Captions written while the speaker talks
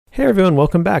Hey everyone,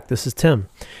 welcome back. This is Tim.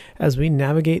 As we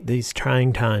navigate these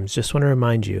trying times, just want to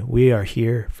remind you, we are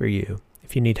here for you.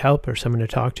 If you need help or someone to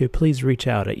talk to, please reach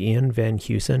out at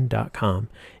ianvanheusen.com.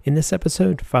 In this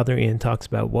episode, Father Ian talks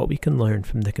about what we can learn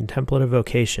from the contemplative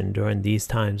vocation during these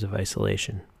times of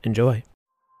isolation. Enjoy.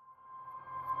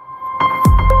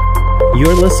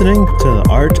 You're listening to the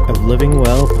Art of Living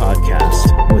Well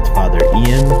podcast with Father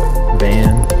Ian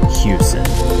Van Heusen.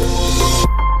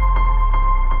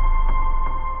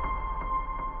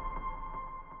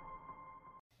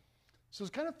 So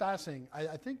it's kind of fascinating.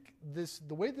 I think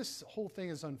the way this whole thing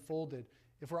is unfolded,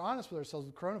 if we're honest with ourselves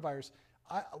with coronavirus,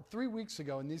 3 weeks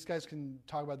ago, and these guys can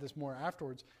talk about this more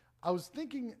afterwards, I was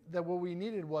thinking that what we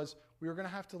needed was we were going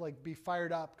to have to be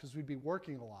fired up because we'd be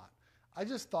working a lot. I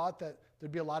just thought that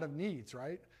there'd be a lot of needs,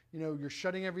 right? You know, you're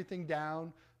shutting everything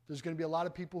down. There's going to be a lot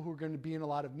of people who are going to be in a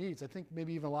lot of needs. I think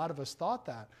maybe even a lot of us thought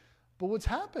that. But what's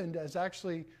happened has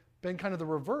actually been kind of the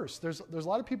reverse. There's a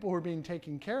lot of people who are being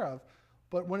taken care of.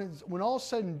 But when all is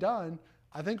said and done,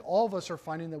 I think all of us are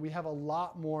finding that we have a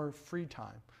lot more free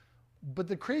time. But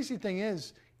the crazy thing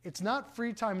is, it's not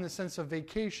free time in the sense of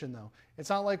vacation, though. It's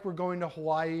not like we're going to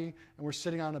Hawaii and we're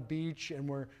sitting on a beach and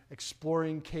we're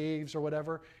exploring caves or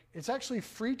whatever. It's actually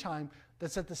free time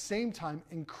that's at the same time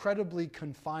incredibly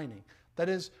confining. That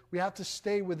is, we have to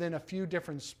stay within a few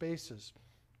different spaces,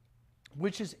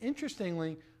 which is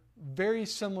interestingly very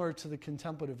similar to the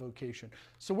contemplative vocation.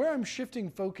 So where I'm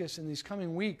shifting focus in these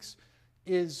coming weeks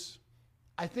is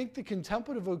I think the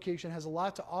contemplative vocation has a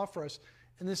lot to offer us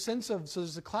in the sense of, so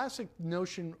there's a classic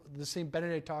notion that St.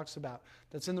 Benedict talks about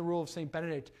that's in the rule of St.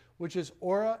 Benedict, which is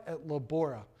ora et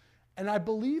labora. And I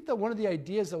believe that one of the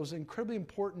ideas that was incredibly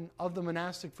important of the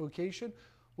monastic vocation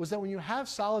was that when you have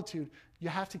solitude, you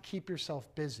have to keep yourself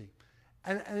busy.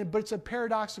 But it's a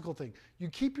paradoxical thing. You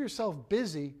keep yourself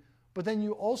busy, but then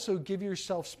you also give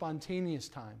yourself spontaneous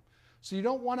time. So you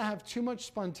don't want to have too much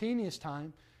spontaneous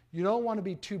time. You don't want to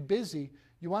be too busy.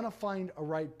 You want to find a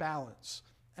right balance.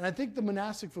 And I think the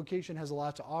monastic vocation has a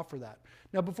lot to offer that.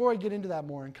 Now, before I get into that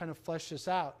more and kind of flesh this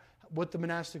out, what the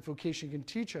monastic vocation can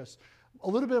teach us, a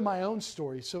little bit of my own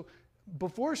story. So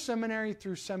before seminary,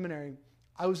 through seminary,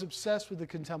 I was obsessed with the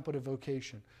contemplative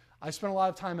vocation. I spent a lot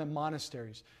of time at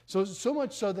monasteries. So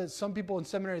much so that some people in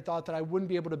seminary thought that I wouldn't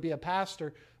be able to be a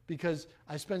pastor because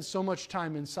I spent so much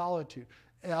time in solitude.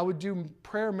 And I would do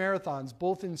prayer marathons,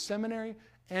 both in seminary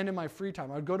and in my free time.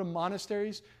 I would go to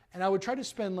monasteries and I would try to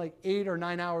spend 8 or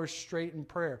 9 hours straight in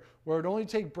prayer, where it would only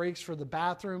take breaks for the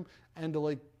bathroom and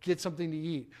to get something to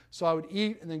eat. So I would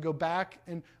eat and then go back.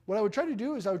 And what I would try to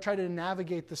do is I would try to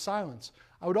navigate the silence.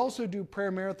 I would also do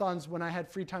prayer marathons when I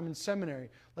had free time in seminary.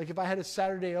 Like if I had a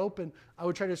Saturday open, I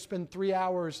would try to spend 3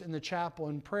 hours in the chapel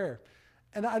in prayer.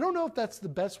 And I don't know if that's the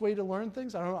best way to learn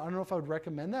things. I don't know if I would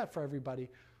recommend that for everybody.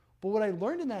 But what I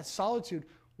learned in that solitude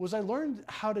was I learned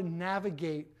how to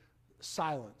navigate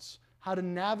silence, how to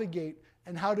navigate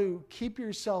and how to keep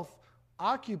yourself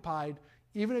occupied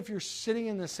even if you're sitting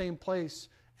in the same place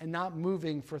and not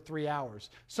moving for 3 hours.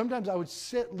 Sometimes I would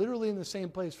sit literally in the same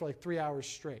place for 3 hours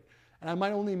straight. And I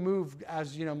might only move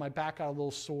as, my back got a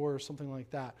little sore or something like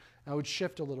that. And I would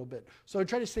shift a little bit. So I would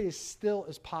try to stay as still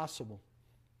as possible.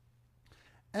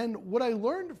 And what I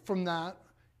learned from that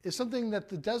is something that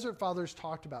the Desert Fathers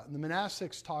talked about and the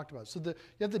monastics talked about. So you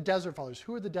have the Desert Fathers.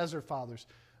 Who are the Desert Fathers?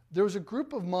 There was a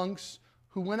group of monks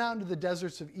who went out into the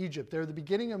deserts of Egypt. They were the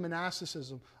beginning of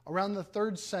monasticism around the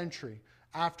 3rd century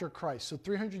after Christ, so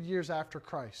 300 years after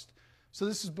Christ. So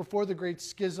this is before the Great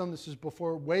Schism. This is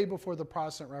way before the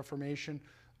Protestant Reformation,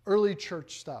 early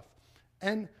church stuff.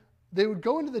 And they would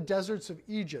go into the deserts of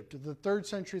Egypt, the 3rd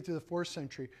century through the 4th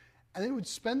century, and they would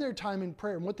spend their time in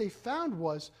prayer. And what they found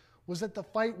was that the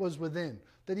fight was within.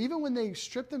 That even when they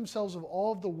stripped themselves of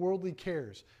all of the worldly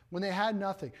cares, when they had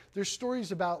nothing, there's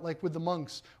stories about, with the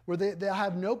monks, where they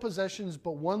have no possessions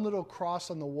but one little cross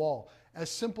on the wall, a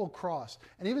simple cross.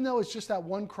 And even though it's just that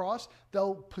one cross,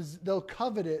 they'll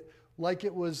covet it like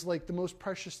it was the most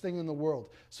precious thing in the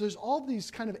world. So there's all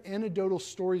these kind of anecdotal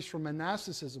stories from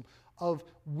monasticism of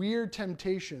weird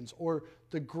temptations or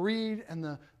the greed and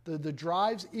the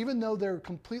drives, even though they're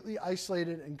completely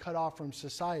isolated and cut off from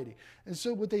society. And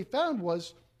so what they found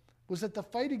was that the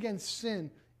fight against sin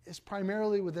is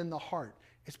primarily within the heart.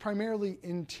 It's primarily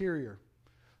interior.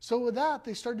 So with that,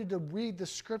 they started to read the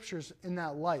scriptures in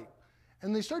that light.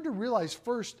 And they started to realize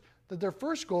first that their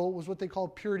first goal was what they call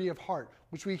purity of heart,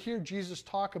 which we hear Jesus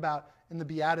talk about in the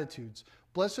Beatitudes.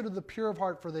 Blessed are the pure of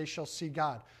heart, for they shall see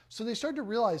God. So they started to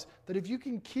realize that if you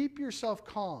can keep yourself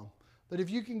calm, that if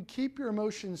you can keep your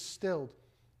emotions stilled,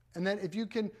 and that if you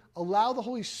can allow the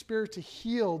Holy Spirit to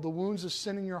heal the wounds of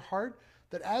sin in your heart,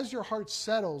 that as your heart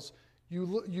settles,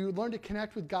 you learn to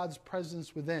connect with God's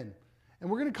presence within. And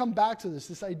we're going to come back to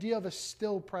this idea of a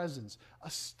still presence, a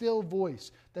still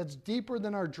voice that's deeper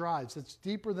than our drives, that's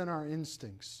deeper than our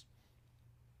instincts.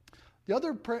 The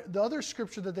other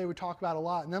scripture that they would talk about a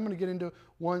lot, and I'm going to get into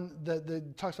one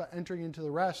that talks about entering into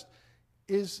the rest,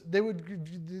 is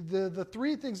the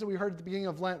three things that we heard at the beginning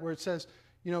of Lent, where it says,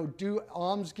 do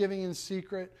almsgiving in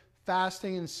secret,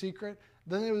 fasting in secret.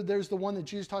 Then there's the one that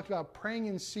Jesus talked about, praying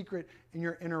in secret in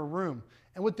your inner room.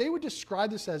 And what they would describe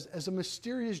this as a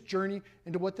mysterious journey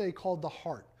into what they called the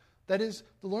heart. That is,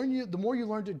 the more you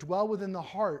learn to dwell within the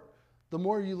heart, the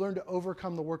more you learn to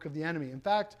overcome the work of the enemy. In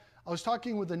fact, I was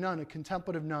talking with a nun, a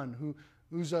contemplative nun, who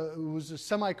was a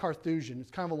semi-Carthusian.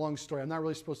 It's kind of a long story. I'm not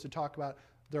really supposed to talk about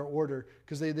their order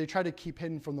because they try to keep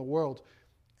hidden from the world.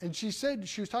 And she said,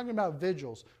 she was talking about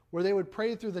vigils, where they would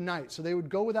pray through the night. So they would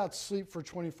go without sleep for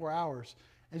 24 hours.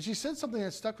 And she said something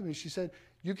that stuck with me. She said,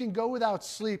 you can go without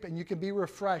sleep and you can be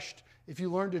refreshed if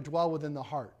you learn to dwell within the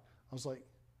heart. I was like,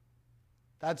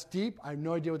 that's deep. I have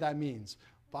no idea what that means,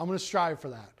 but I'm going to strive for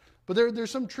that. But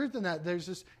there's some truth in that. There's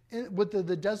this, what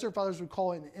the Desert Fathers would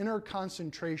call an inner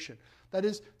concentration. That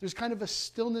is, there's kind of a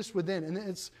stillness within.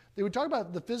 And they would talk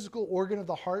about the physical organ of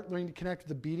the heart, learning to connect with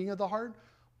the beating of the heart.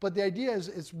 But the idea is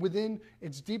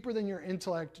it's deeper than your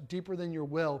intellect, deeper than your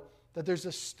will, that there's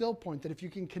a still point, that if you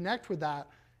can connect with that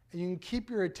and you can keep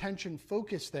your attention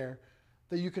focused there,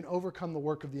 that you can overcome the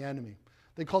work of the enemy.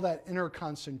 They call that inner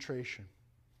concentration.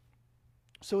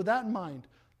 So with that in mind,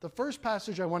 the first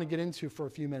passage I want to get into for a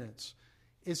few minutes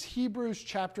is Hebrews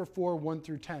chapter 4, 1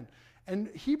 through 10. And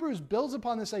Hebrews builds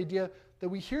upon this idea that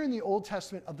we hear in the Old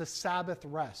Testament of the Sabbath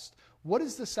rest. What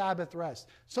is the Sabbath rest?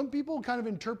 Some people kind of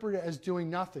interpret it as doing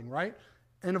nothing, right?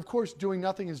 And of course, doing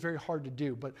nothing is very hard to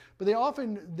do. But they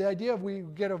often, the idea we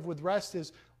get of with rest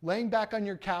is laying back on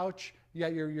your couch. You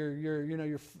got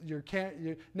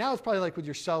now it's probably like with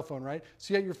your cell phone, right?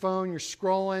 So you got your phone, you're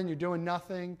scrolling, you're doing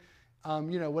nothing,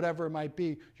 whatever it might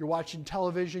be. You're watching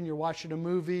television, you're watching a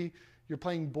movie, you're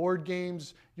playing board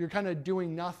games, you're kind of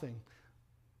doing nothing.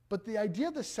 But the idea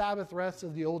of the Sabbath rest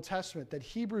of the Old Testament that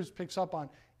Hebrews picks up on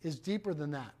is deeper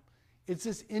than that. It's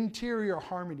this interior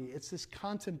harmony. It's this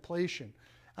contemplation.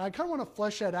 And I kind of want to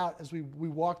flesh that out as we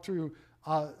walk through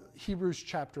Hebrews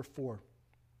chapter 4.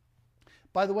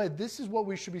 By the way, this is what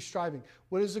we should be striving.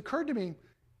 What has occurred to me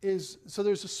is, so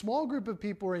there's a small group of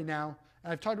people right now,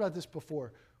 and I've talked about this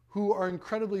before, who are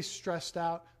incredibly stressed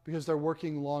out because they're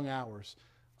working long hours.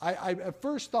 I at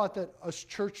first thought that us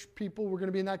church people were going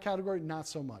to be in that category. Not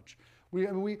so much.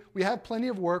 We have plenty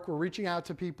of work. We're reaching out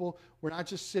to people. We're not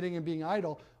just sitting and being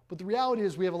idle. But the reality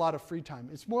is we have a lot of free time.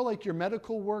 It's more like your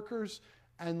medical workers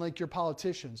and like your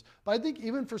politicians. But I think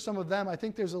even for some of them, I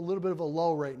think there's a little bit of a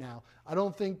lull right now. I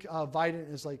don't think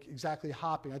Biden is like exactly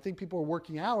hopping. I think people are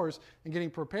working hours and getting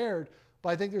prepared. But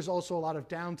I think there's also a lot of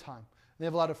downtime. They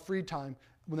have a lot of free time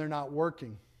when they're not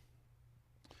working.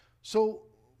 So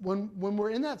when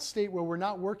we're in that state where we're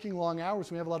not working long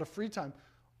hours, we have a lot of free time,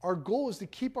 our goal is to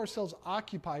keep ourselves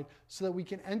occupied so that we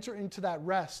can enter into that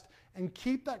rest and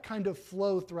keep that kind of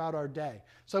flow throughout our day.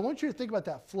 So I want you to think about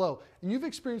that flow. And you've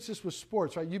experienced this with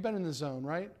sports, right? You've been in the zone,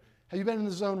 right? Have you been in the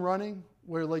zone running,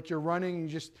 where like you're running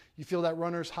and you feel that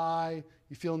runner's high,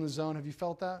 you feel in the zone? Have you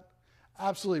felt that?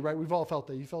 Absolutely, right? We've all felt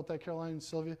that. You felt that, Caroline and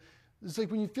Sylvia? It's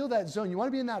like when you feel that zone, you want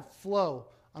to be in that flow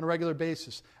on a regular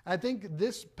basis. And I think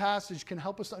this passage can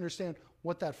help us to understand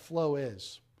what that flow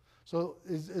is. So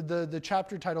the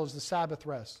chapter title is The Sabbath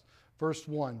Rest, verse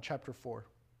 1, chapter 4.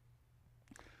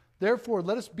 Therefore,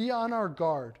 let us be on our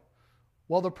guard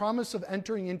while the promise of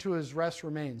entering into his rest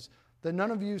remains, that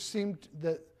none of you seem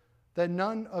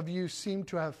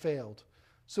to have failed.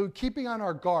 So keeping on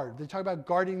our guard, they talk about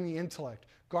guarding the intellect,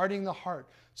 guarding the heart.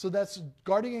 So that's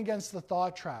guarding against the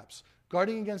thought traps,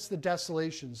 guarding against the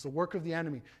desolations, the work of the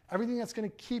enemy, everything that's going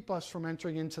to keep us from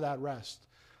entering into that rest.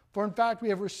 For in fact, we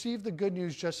have received the good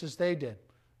news just as they did.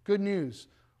 Good news.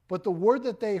 But the word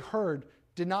that they heard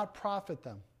did not profit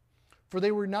them. For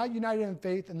they were not united in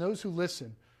faith, and those who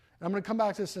listened. And I'm going to come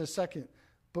back to this in a second.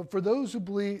 But for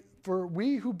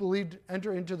we who believed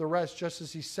enter into the rest, just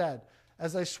as he said,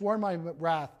 as I swore in my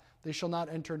wrath, they shall not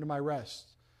enter into my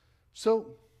rest.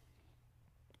 So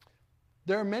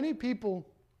there are many people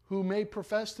who may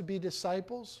profess to be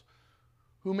disciples,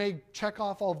 who may check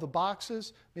off all of the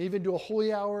boxes, may even do a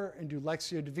holy hour and do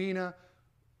Lectio Divina,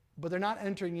 but they're not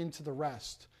entering into the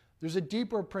rest. There's a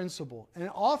deeper principle, and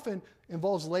it often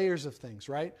involves layers of things,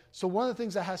 right? So one of the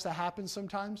things that has to happen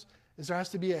sometimes is there has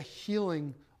to be a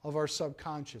healing of our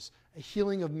subconscious, a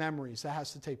healing of memories that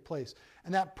has to take place.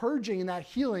 And that purging and that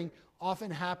healing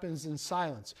often happens in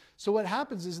silence. So what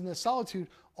happens is in the solitude,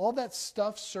 all that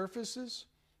stuff surfaces,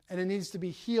 and it needs to be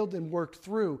healed and worked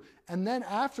through. And then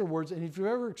afterwards, and if you've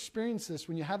ever experienced this,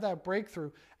 when you have that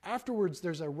breakthrough, afterwards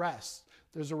there's a rest,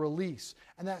 there's a release.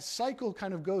 And that cycle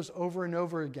kind of goes over and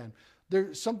over again.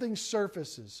 Something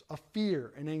surfaces, a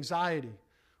fear, an anxiety.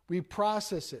 We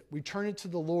process it. We turn it to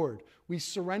the Lord. We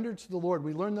surrender to the Lord.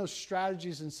 We learn those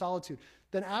strategies in solitude.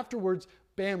 Then afterwards,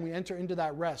 bam, we enter into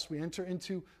that rest. We enter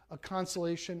into a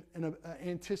consolation and an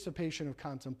anticipation of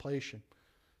contemplation.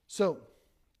 So,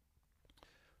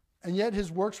 and yet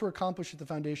his works were accomplished at the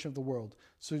foundation of the world.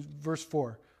 So verse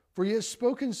 4, for he has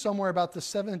spoken somewhere about the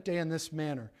seventh day in this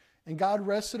manner, and God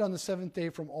rested on the seventh day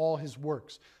from all his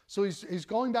works. So he's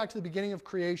going back to the beginning of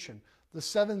creation, the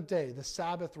seventh day, the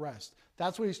Sabbath rest.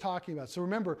 That's what he's talking about. So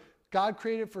remember, God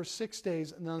created for 6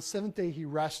 days, and on the seventh day he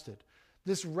rested.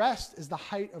 This rest is the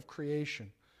height of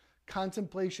creation.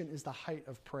 Contemplation is the height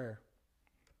of prayer.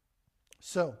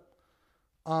 So,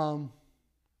 and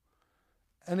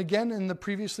again, in the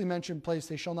previously mentioned place,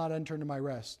 they shall not enter into my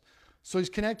rest. So he's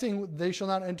connecting, they shall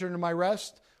not enter into my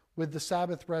rest, with the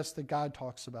Sabbath rest that God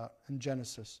talks about in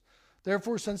Genesis.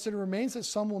 Therefore, since it remains that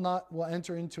some will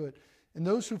enter into it, and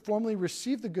those who formerly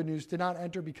received the good news did not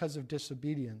enter because of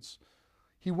disobedience.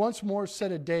 He once more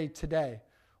said a day today,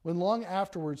 when long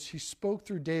afterwards he spoke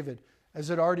through David, as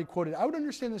it already quoted. I would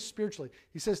understand this spiritually.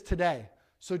 He says today.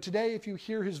 So today, if you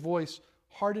hear his voice,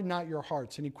 harden not your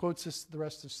hearts. And he quotes this the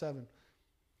rest of 7.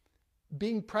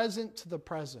 Being present to the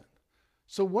present.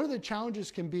 So one of the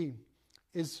challenges can be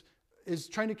is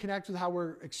trying to connect with how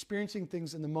we're experiencing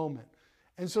things in the moment.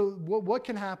 And so what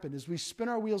can happen is we spin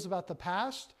our wheels about the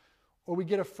past, or we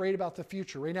get afraid about the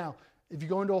future. Right now, if you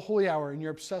go into a holy hour and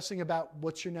you're obsessing about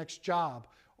what's your next job,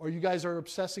 or you guys are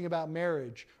obsessing about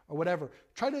marriage or whatever,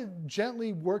 try to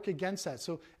gently work against that.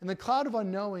 So in the cloud of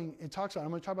unknowing, it talks about,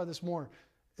 I'm going to talk about this more,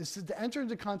 is to enter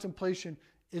into contemplation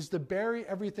is to bury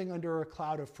everything under a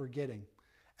cloud of forgetting.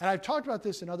 And I've talked about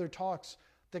this in other talks,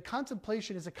 that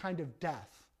contemplation is a kind of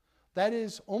death. That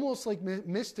is almost like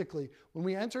mystically, when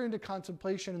we enter into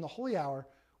contemplation in the holy hour,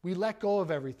 we let go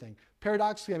of everything.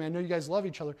 Paradoxically, I know you guys love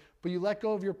each other, but you let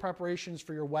go of your preparations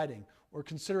for your wedding or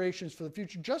considerations for the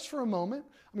future just for a moment.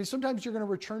 Sometimes you're going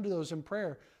to return to those in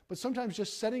prayer, but sometimes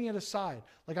just setting it aside.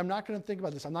 Like, I'm not going to think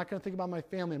about this. I'm not going to think about my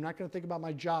family. I'm not going to think about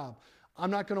my job. I'm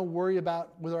not going to worry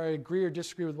about whether I agree or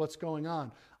disagree with what's going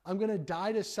on. I'm going to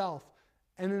die to self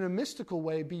and in a mystical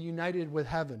way be united with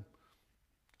heaven.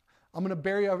 I'm going to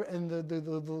bury, and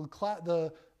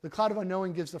the cloud of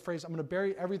unknowing gives the phrase, I'm going to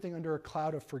bury everything under a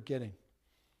cloud of forgetting.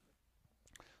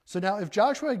 So now, if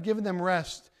Joshua had given them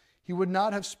rest, he would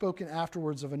not have spoken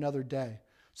afterwards of another day.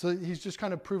 So he's just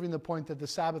kind of proving the point that the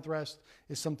Sabbath rest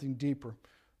is something deeper.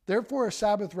 Therefore, a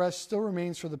Sabbath rest still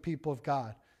remains for the people of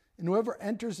God. And whoever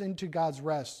enters into God's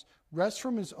rest, rests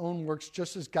from his own works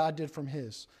just as God did from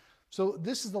his. So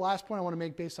this is the last point I want to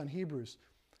make based on Hebrews.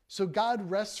 So God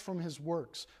rests from his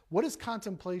works. What is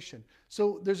contemplation?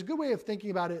 So there's a good way of thinking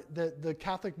about it that the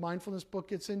Catholic mindfulness book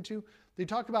gets into. They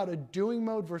talk about a doing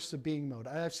mode versus a being mode.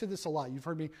 I've said this a lot. You've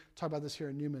heard me talk about this here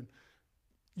at Newman.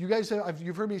 You guys,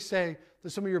 you've heard me say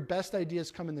that some of your best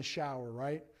ideas come in the shower,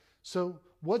 right? So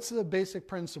what's the basic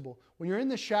principle? When you're in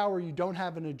the shower, you don't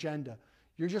have an agenda.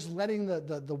 You're just letting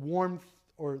the warmth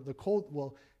or the cold,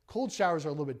 well, cold showers are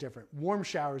a little bit different. Warm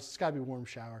showers, it's got to be a warm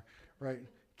shower, right?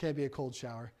 Can't be a cold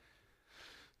shower.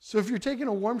 So if you're taking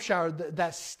a warm shower,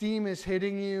 that steam is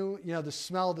hitting you, the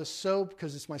smell of the soap,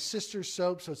 because it's my sister's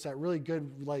soap, so it's that really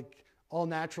good, like,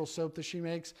 all-natural soap that she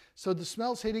makes. So the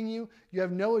smell's hitting you. You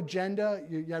have no agenda.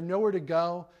 You have nowhere to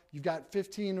go. You've got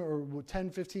 15 or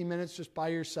 10, 15 minutes just by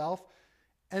yourself.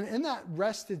 And in that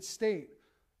rested state,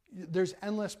 there's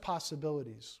endless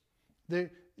possibilities. You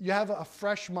have a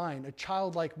fresh mind, a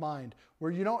childlike mind,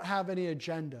 where you don't have any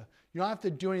agenda. You don't have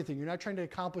to do anything. You're not trying to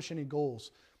accomplish any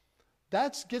goals.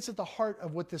 That gets at the heart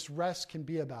of what this rest can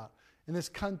be about, and this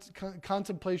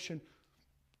contemplation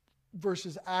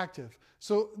versus active.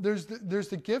 So there's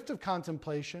the gift of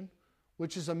contemplation,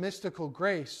 which is a mystical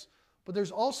grace, but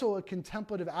there's also a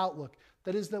contemplative outlook.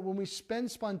 That is that when we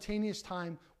spend spontaneous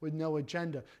time with no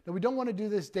agenda. Now, we don't want to do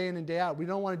this day in and day out. We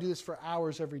don't want to do this for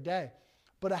hours every day.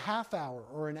 But a half hour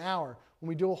or an hour, when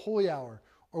we do a holy hour,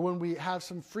 or when we have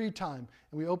some free time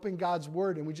and we open God's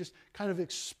Word and we just kind of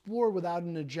explore without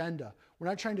an agenda. We're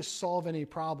not trying to solve any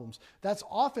problems. That's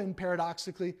often,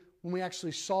 paradoxically, when we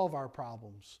actually solve our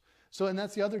problems. So, and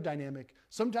that's the other dynamic.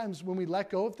 Sometimes when we let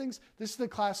go of things, this is the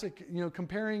classic,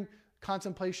 comparing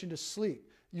contemplation to sleep.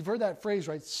 You've heard that phrase,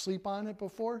 right? Sleep on it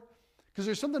before? Because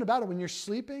there's something about it. When you're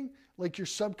sleeping, like your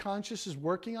subconscious is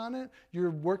working on it.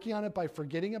 You're working on it by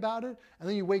forgetting about it. And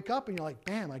then you wake up and you're like,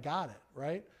 bam, I got it,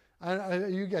 right?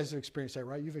 You guys have experienced that,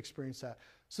 right? You've experienced that.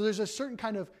 So there's a certain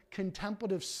kind of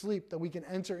contemplative sleep that we can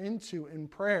enter into in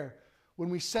prayer when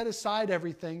we set aside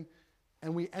everything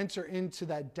and we enter into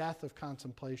that death of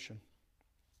contemplation.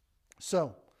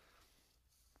 So,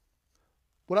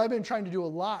 what I've been trying to do a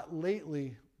lot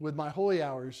lately with my holy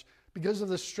hours, because of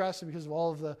the stress and because of all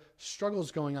of the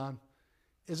struggles going on,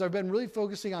 is I've been really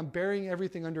focusing on burying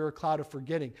everything under a cloud of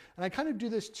forgetting. And I kind of do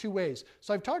this two ways.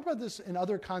 So I've talked about this in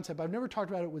other content, but I've never talked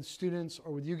about it with students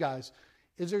or with you guys,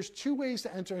 is there's two ways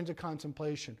to enter into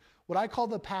contemplation. What I call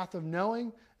the path of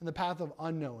knowing and the path of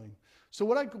unknowing. So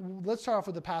let's start off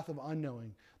with the path of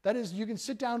unknowing. That is, you can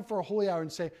sit down for a holy hour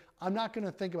and say, I'm not going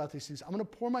to think about these things. I'm going to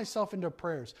pour myself into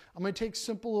prayers. I'm going to take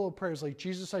simple little prayers like,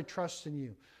 Jesus, I trust in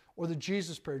you. Or the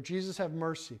Jesus prayer, Jesus, have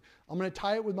mercy. I'm going to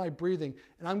tie it with my breathing,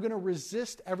 and I'm going to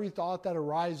resist every thought that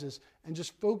arises and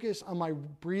just focus on my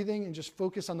breathing and just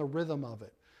focus on the rhythm of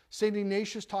it. St.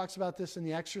 Ignatius talks about this in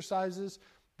the exercises.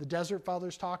 The Desert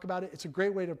Fathers talk about it. It's a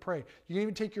great way to pray. You can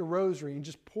even take your rosary and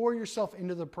just pour yourself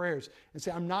into the prayers and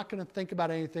say, I'm not going to think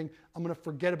about anything. I'm going to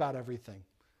forget about everything.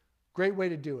 Great way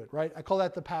to do it, right? I call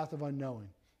that the path of unknowing.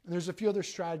 And there's a few other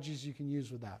strategies you can use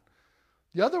with that.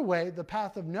 The other way, the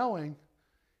path of knowing,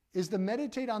 is to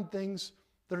meditate on things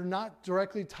that are not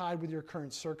directly tied with your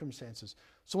current circumstances.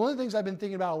 So one of the things I've been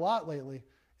thinking about a lot lately,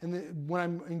 and when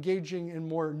I'm engaging in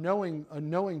more a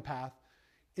knowing path,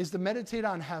 is to meditate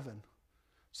on heaven.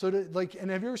 So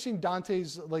and have you ever seen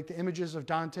Dante's, like the images of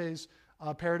Dante's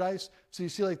paradise? So you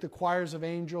see like the choirs of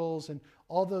angels and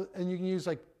and you can use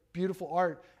like beautiful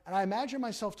art. And I imagine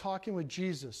myself talking with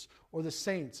Jesus or the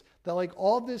saints, that like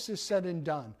all this is said and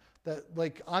done. That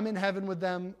like I'm in heaven with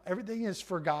them, everything is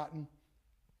forgotten.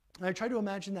 And I try to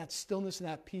imagine that stillness and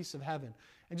that peace of heaven.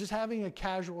 And just having a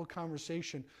casual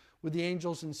conversation with the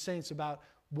angels and saints about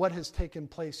what has taken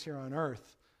place here on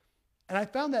earth. And I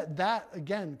found that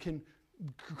again, can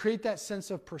create that sense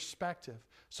of perspective.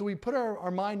 So we put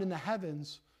our mind in the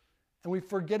heavens and we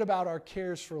forget about our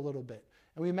cares for a little bit.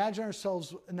 And we imagine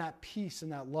ourselves in that peace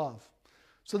and that love.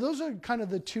 So those are kind of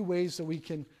the two ways that we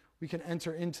can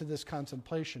enter into this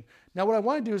contemplation. Now what I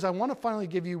want to do is I want to finally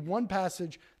give you one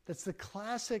passage that's the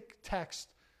classic text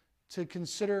to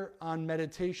consider on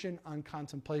meditation, on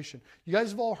contemplation. You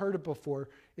guys have all heard it before.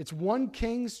 It's 1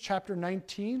 Kings chapter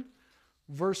 19,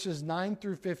 verses 9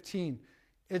 through 15.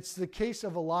 It's the case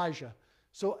of Elijah.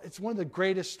 So it's one of the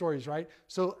greatest stories, right?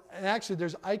 So, and actually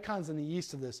there's icons in the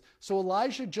east of this. So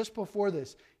Elijah, just before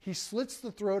this, he slits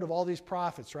the throat of all these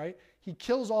prophets, right? He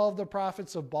kills all of the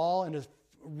prophets of Baal in a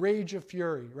rage of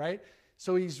fury, right?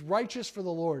 So he's righteous for the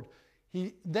Lord.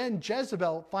 Then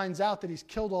Jezebel finds out that he's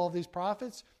killed all of these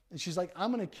prophets, and she's like,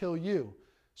 I'm going to kill you.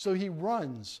 So he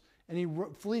runs and he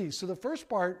flees. So the first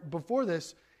part before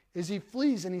this is he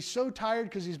flees, and he's so tired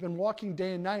because he's been walking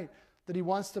day and night that he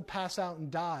wants to pass out and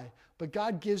die. But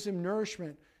God gives him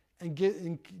nourishment and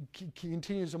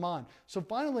continues him on. So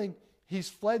finally, he's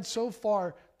fled so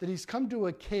far that he's come to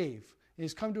a cave, and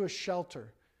he's come to a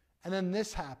shelter. And then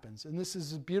this happens, and this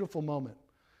is a beautiful moment.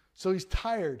 So he's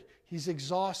tired, he's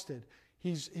exhausted,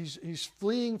 he's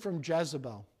fleeing from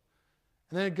Jezebel.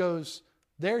 And then it goes,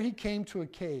 there he came to a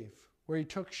cave where he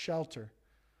took shelter.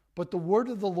 But the word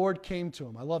of the Lord came to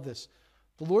him. I love this.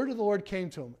 The word of the Lord came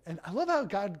to him. And I love how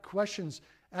God questions,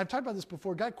 and I've talked about this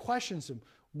before, God questions him.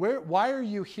 Why are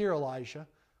you here, Elijah?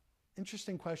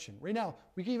 Interesting question. Right now,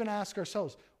 we can even ask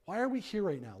ourselves, why are we here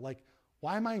right now? Like,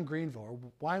 why am I in Greenville?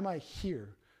 Or why am I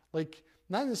here? Like,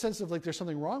 not in the sense of like there's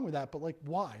something wrong with that, but like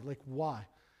why? Like why?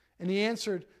 And he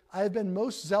answered, I have been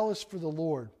most zealous for the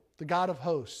Lord, the God of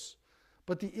hosts.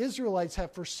 But the Israelites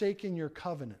have forsaken your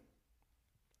covenant.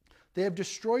 They have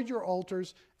destroyed your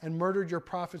altars and murdered your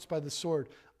prophets by the sword.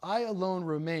 I alone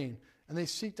remain, and they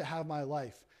seek to have my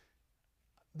life.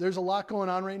 There's a lot going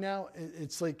on right now.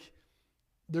 It's like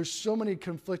there's so many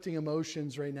conflicting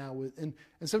emotions right now. And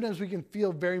sometimes we can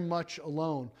feel very much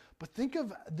alone. But think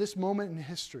of this moment in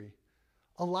history.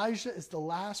 Elijah is the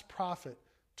last prophet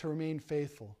to remain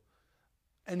faithful.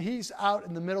 And he's out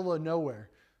in the middle of nowhere.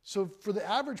 So for the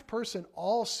average person,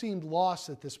 all seemed lost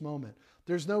at this moment.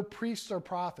 There's no priest or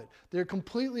prophet. They're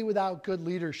completely without good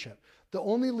leadership. The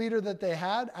only leader that they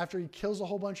had after he kills a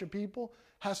whole bunch of people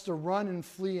has to run and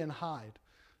flee and hide.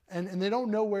 And they don't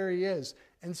know where he is.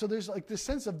 And so there's like this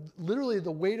sense of literally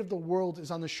the weight of the world is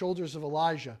on the shoulders of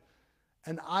Elijah.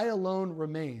 And I alone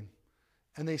remain.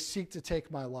 And they seek to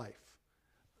take my life.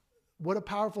 What a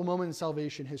powerful moment in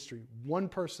salvation history. One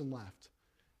person left.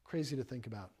 Crazy to think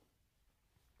about.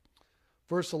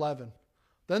 Verse 11.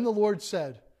 Then the Lord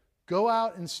said, go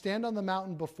out and stand on the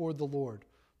mountain before the Lord.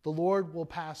 The Lord will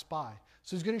pass by.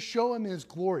 So he's going to show him his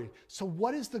glory. So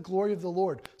what is the glory of the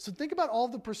Lord? So think about all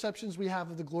the perceptions we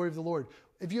have of the glory of the Lord.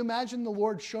 If you imagine the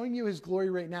Lord showing you his glory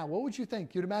right now, what would you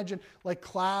think? You'd imagine like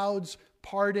clouds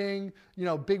parting,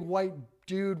 big white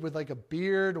dude with like a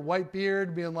beard, a white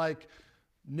beard, being like,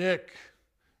 Nick,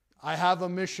 I have a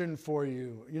mission for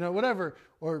you, whatever.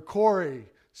 Or Corey,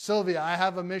 Sylvia, I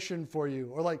have a mission for you.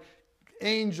 Or like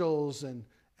angels and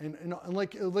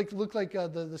like look like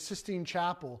the Sistine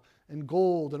Chapel and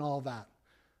gold and all that.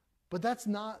 But that's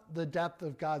not the depth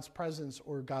of God's presence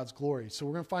or God's glory. So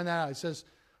we're going to find that out. It says,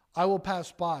 I will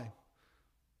pass by.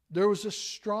 There was a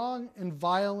strong and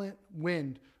violent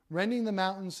wind, rending the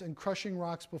mountains and crushing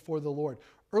rocks before the Lord.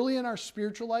 Early in our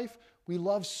spiritual life, we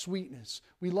love sweetness.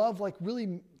 We love like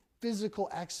really physical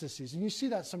ecstasies. And you see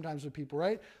that sometimes with people,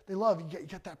 right? They love, you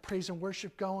get that praise and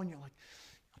worship going. You're like,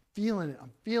 I'm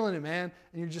feeling it, man.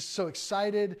 And you're just so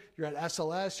excited. You're at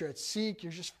SLS, you're at Seek,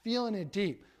 you're just feeling it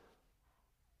deep.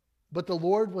 But the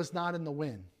Lord was not in the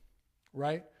wind,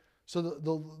 right? So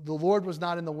the Lord was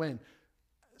not in the wind.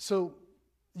 So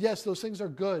yes, those things are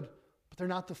good, but they're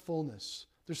not the fullness.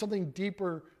 There's something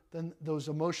deeper than those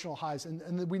emotional highs.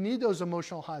 And we need those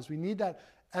emotional highs. We need that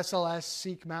SLS,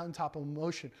 Seek, mountaintop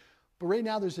emotion. But right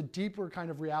now there's a deeper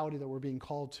kind of reality that we're being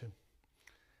called to.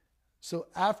 So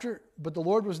but the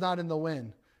Lord was not in the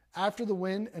wind. After the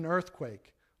wind, an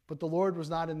earthquake. But the Lord was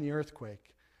not in the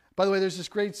earthquake. By the way, there's this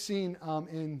great scene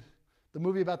in the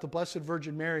movie about the Blessed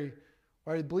Virgin Mary,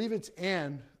 where I believe it's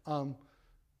Anne,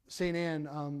 St.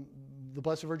 Anne, the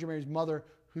Blessed Virgin Mary's mother,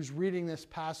 who's reading this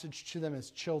passage to them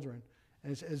as children.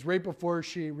 And it's right before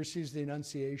she receives the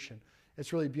Annunciation.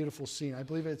 It's a really beautiful scene. I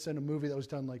believe it's in a movie that was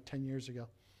done like 10 years ago.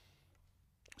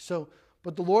 So,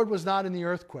 but the Lord was not in the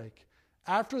earthquake.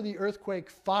 After the earthquake,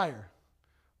 fire.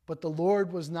 But the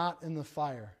Lord was not in the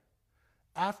fire.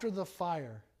 After the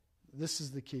fire, this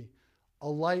is the key, a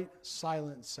light,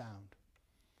 silent sound.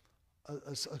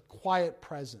 A quiet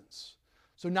presence.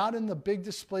 So not in the big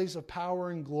displays of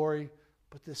power and glory,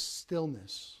 but this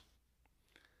stillness.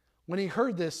 When he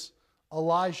heard this,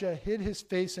 Elijah hid his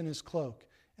face in his cloak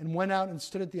and went out and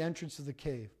stood at the entrance of the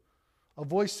cave. A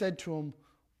voice said to him,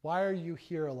 "Why are you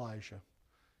here, Elijah?"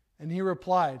 And he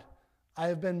replied, "I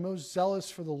have been most zealous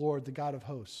for the Lord, the God of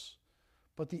hosts.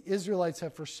 But the Israelites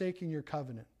have forsaken your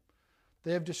covenant.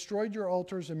 They have destroyed your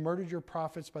altars and murdered your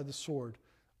prophets by the sword.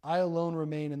 I alone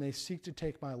remain, and they seek to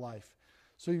take my life."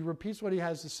 So he repeats what he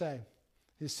has to say,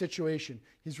 his situation.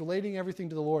 He's relating everything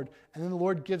to the Lord, and then the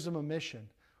Lord gives him a mission,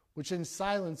 which in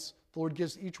silence, the Lord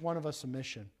gives each one of us a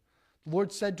mission. The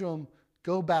Lord said to him,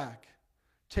 "Go back,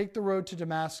 take the road to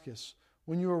Damascus.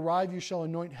 When you arrive, you shall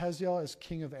anoint Hazael as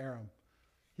king of Aram."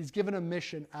 He's given a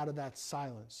mission out of that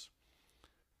silence.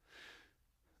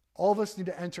 All of us need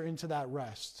to enter into that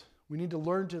rest. We need to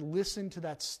learn to listen to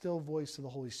that still voice of the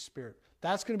Holy Spirit.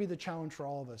 That's going to be the challenge for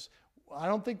all of us. I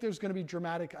don't think there's going to be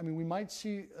dramatic. We might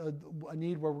see a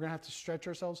need where we're going to have to stretch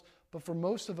ourselves. But for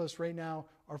most of us right now,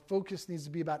 our focus needs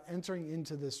to be about entering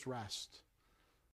into this rest.